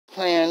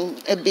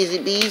everyone at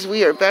Busy Bees.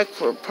 We are back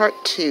for part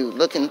 2,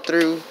 looking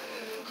through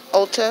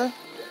Ulta.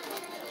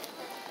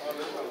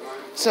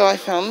 So I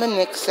found the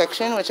NYX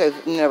section, which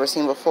I've never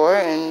seen before,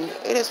 and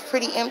it is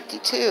pretty empty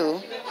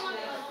too.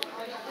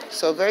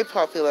 So very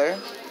popular.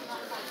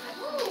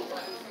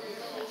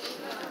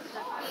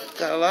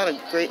 Got a lot of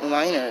great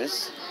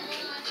liners.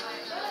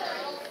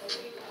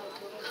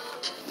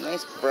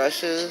 Nice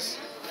brushes.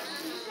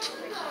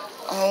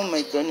 Oh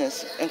my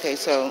goodness. Okay,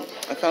 so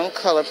I found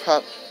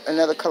ColourPop,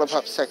 another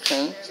ColourPop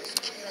section.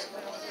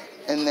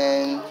 And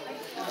then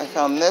I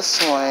found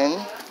this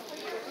one.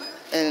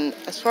 And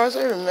as far as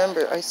I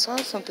remember, I saw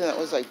something that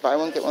was like buy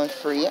one, get one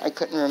free. I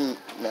couldn't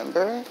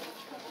remember.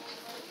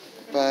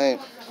 But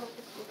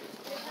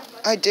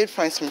I did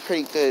find some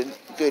pretty good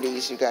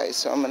goodies, you guys.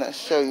 So I'm going to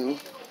show you.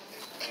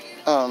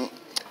 I'm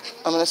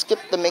going to skip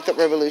the Makeup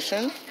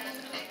Revolution,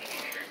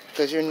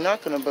 because you're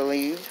not going to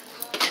believe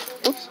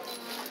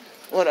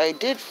what I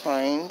did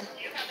find.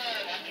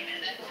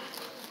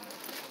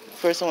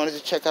 First, I wanted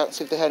to check out and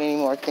see if they had any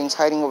more things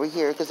hiding over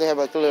here, because they have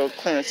like a little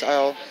clearance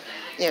aisle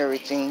and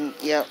everything.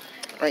 Yep,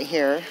 right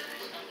here.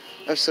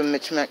 There's some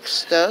mismatched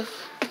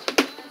stuff.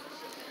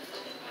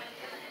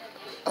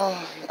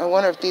 Oh, I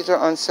wonder if these are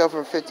on sale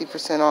for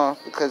 50% off,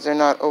 because they're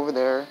not over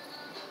there.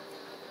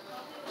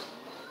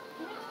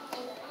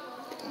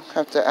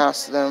 Have to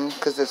ask them,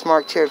 because it's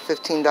marked here at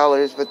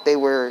 $15, but they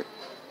were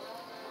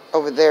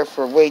over there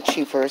for way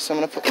cheaper. So I'm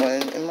going to put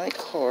one in my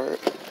cart.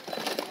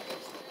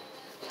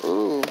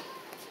 Ooh.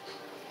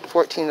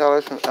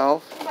 $14 from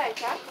e.l.f.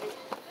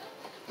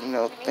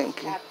 No,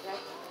 thank you.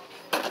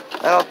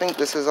 I don't think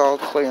this is all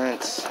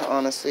clearance,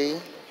 honestly.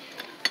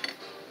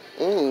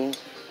 Ooh.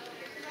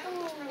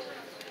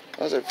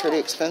 Those are pretty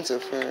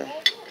expensive for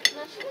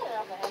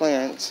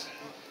clearance.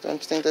 Don't you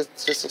think that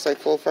just looks like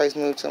full price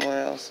move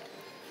somewhere else?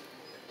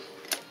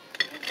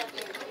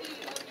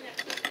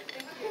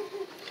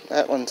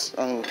 That one's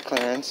on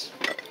clearance.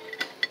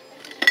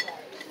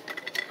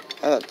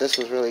 I thought this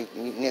was really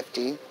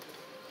nifty.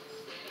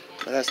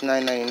 But that's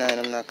 $9.99.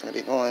 I'm not going to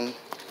be going.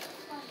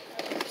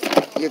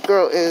 Your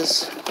girl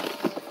is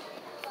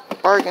a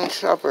bargain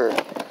shopper.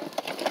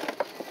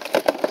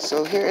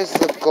 So here is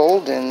the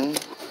golden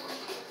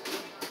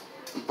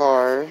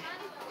bar.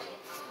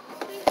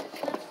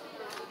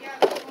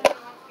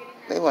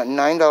 They want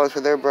 $9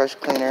 for their brush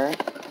cleaner.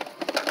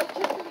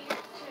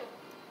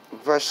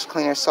 Brush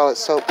cleaner solid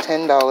soap,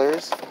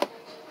 $10.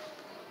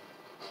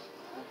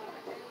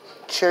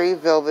 Cherry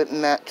Velvet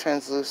Matte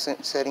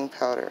Translucent Setting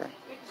Powder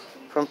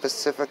from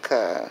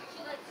Pacifica.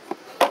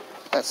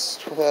 That's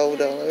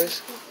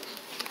 $12.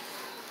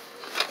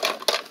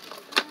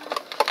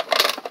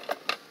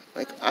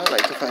 Like, I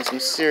like to find some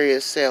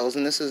serious sales,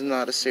 and this is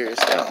not a serious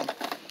sale.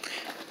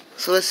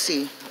 So let's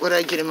see what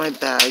I get in my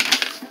bag.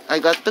 I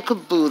got the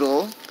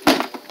caboodle.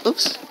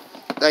 Oops.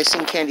 The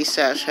icing candy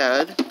sash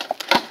had,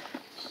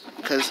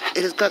 because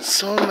it has got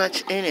so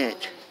much in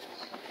it.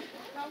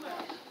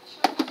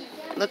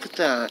 Look at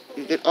that.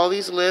 You get all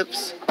these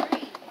lips,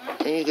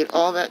 and you get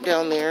all that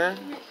down there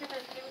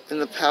in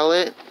the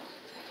palette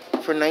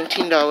for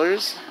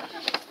 $19.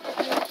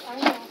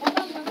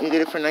 You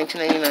get it for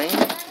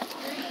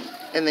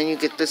 $19.99. And then you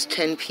get this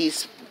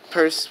 10-piece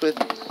purse with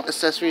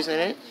accessories in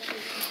it.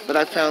 But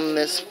I found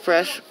this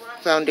fresh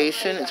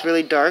foundation. It's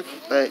really dark,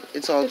 but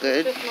it's all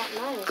good,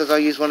 because I'll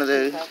use one of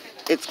the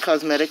Chic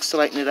Cosmetics to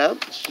lighten it up.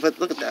 But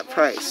look at that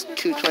price,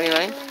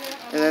 $2.29.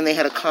 And then they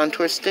had a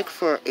contour stick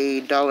for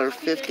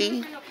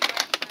 $1.50.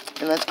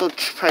 And let's go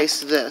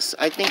price this.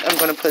 I think I'm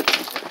going to put...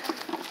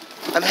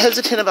 I'm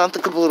hesitant about the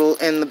caboodle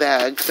in the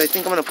bag, because I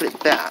think I'm going to put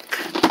it back,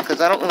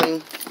 because I don't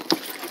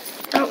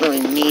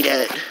really need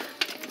it.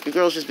 Your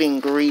girl's just being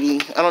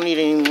greedy. I don't need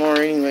any more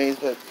anyways,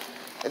 but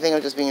I think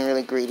I'm just being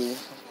really greedy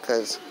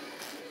because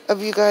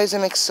of you guys.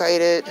 I'm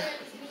excited.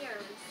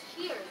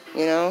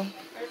 You know?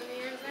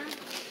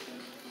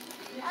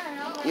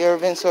 You ever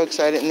been so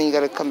excited and then you got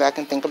to come back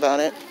and think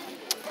about it?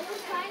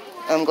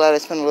 I'm glad I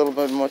spent a little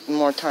bit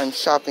more time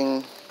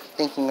shopping,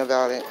 thinking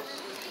about it.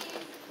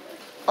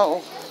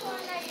 Oh.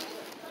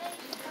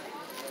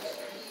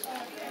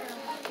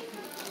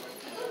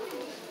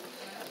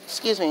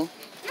 Excuse me.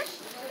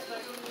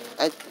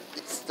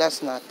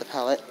 That's not the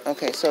palette.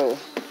 Okay, so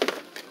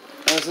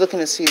I was looking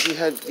to see if you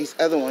had these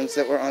other ones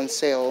that were on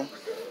sale.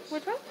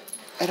 Which one?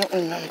 I don't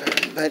remember,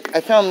 but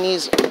I found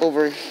these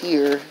over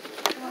here.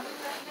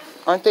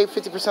 Aren't they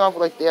 50% off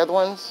like the other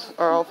ones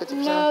are all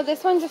 50%? No,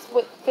 this one's just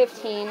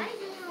 15.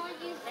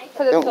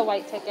 Because it's the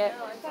white ticket.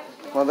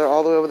 Well, they're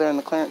all the way over there in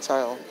the clearance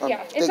aisle.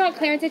 Yeah, it's not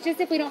clearance. It's just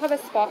if we don't have a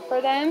spot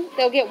for them,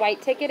 they'll get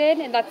white ticketed,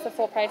 and that's the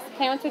full price.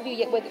 Clearance would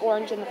be with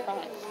orange in the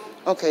front.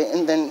 Okay,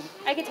 and then...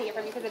 I can take it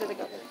from you because it is a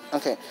go.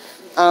 Okay.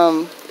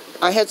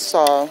 I had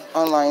saw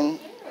online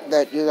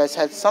that you guys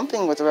had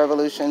something with the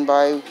Revolution,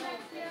 buy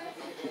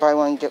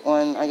one, get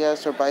one, I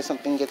guess, or buy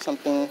something, get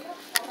something.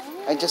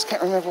 I just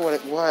can't remember what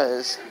it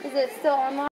was. Is it still online?